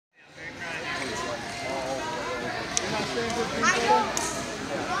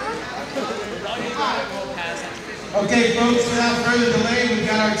Okay, folks, without further delay, we've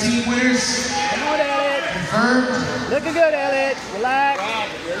got our team winners. Come on, Elliott. Confirmed. Looking good, Elliott. Relax.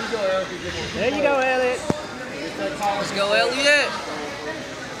 There you go, Eric. There you go, Elliott. Let's go, Elliott.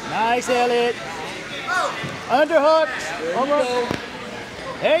 Nice, Elliott. Underhook.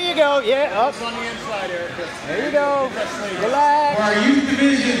 There you go. Yeah, up. On the inside, Eric. There you go. Relax. For our youth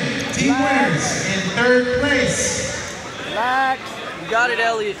division, team winners in third place. Relax. You got it,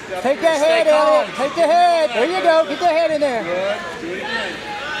 Elliott. Take that head, Elliott. Take the head. There you go. Get the head in there. Good. Do it again.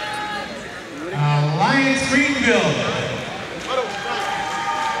 Alliance Greenville.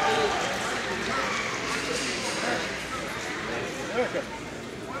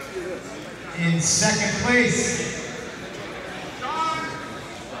 In second place.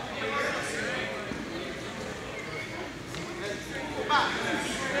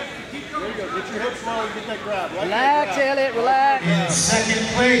 There you go. Get your hips low and get that grab. Right Relax, Elliott. Relax. In second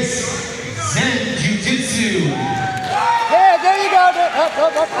place, Zen Jiu-Jitsu. Yeah, there you go. Up,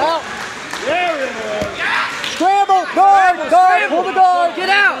 out. There it is. Scramble. Guard. Pull the guard. Get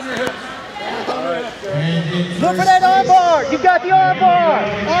out. Look for that arm bar. You've got the arm bar.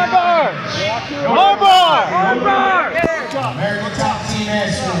 Arm bar. Arm bar. Arm bar. American Top Team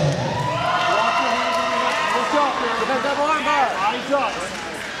Asheville. Look up, Eric. Double arm bar. Eyes up.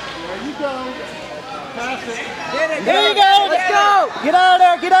 There you go. Pass it. There you go. Let's go. Get out of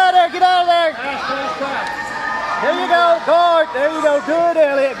there. Get out of there. Get out of there. Pass. There you go. Guard. There you go. Good,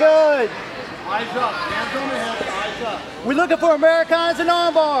 Elliott. Good. Eyes up. Hands on the hips. Eyes up. We're looking for Americans and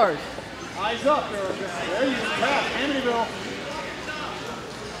arm bars. Eyes up, Eric. There you go. Pass. Amityville.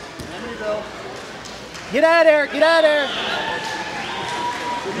 Amityville. Get out of there. Get out of there.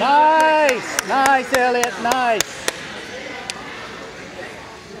 Nice. Nice, Elliott. Nice.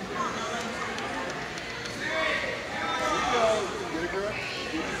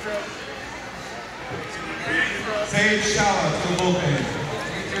 Sage Shala to the bullpen.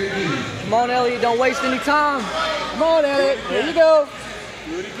 Come on, Elliott. Don't waste any time. Come on, Elliott. There you go.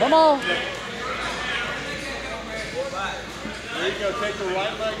 Come on. There you go. Take the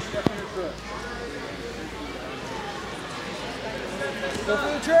right leg, step in your foot. Go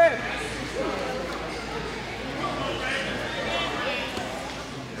for the trick.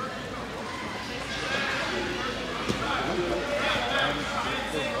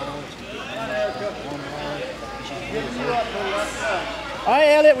 All right,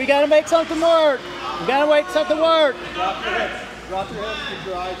 Elliott, we got to make something work. We got to make something work. Drop your hips. Drop your hips. Keep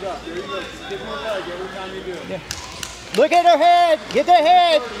your eyes up. There you go. Give me a leg every time you do it. Yeah. Look at her head. Get that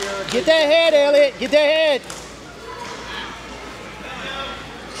head. Get that head, Elliott. Get that head.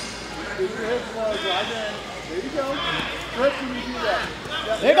 Keep your hips low. Drive in. There you go. Flip when you do that.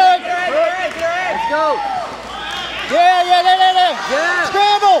 There you go. Let's go. Yeah. Yeah.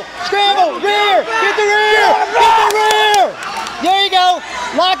 Scramble. Rear. Get the rear. Get the rear. There you go.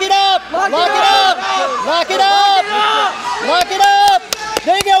 Lock it up. Lock it up. Lock it up. Lock it up.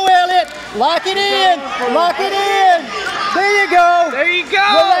 There you go, Elliott. Lock it in. Lock it in. There you go. There you go.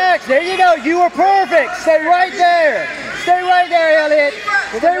 Relax. There you go. You were perfect. Stay right there. Stay right there, Elliott.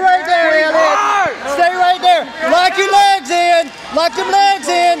 Stay right there, Elliott. Stay right there. Lock your legs in. Lock them legs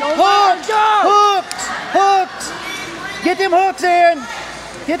in. Hooks. Hooks. Hooks. Get them hooks in.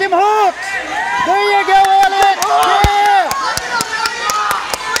 Get them hooks. There you go, Elliott. Yeah.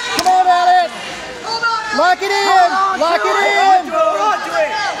 Come on, Elliott. Lock it in. Lock it in.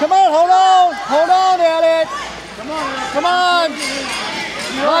 Come on, hold on. Hold on, Elliott. Come on.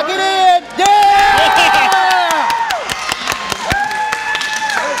 Lock it in. Yeah!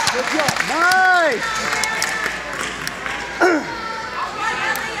 Nice.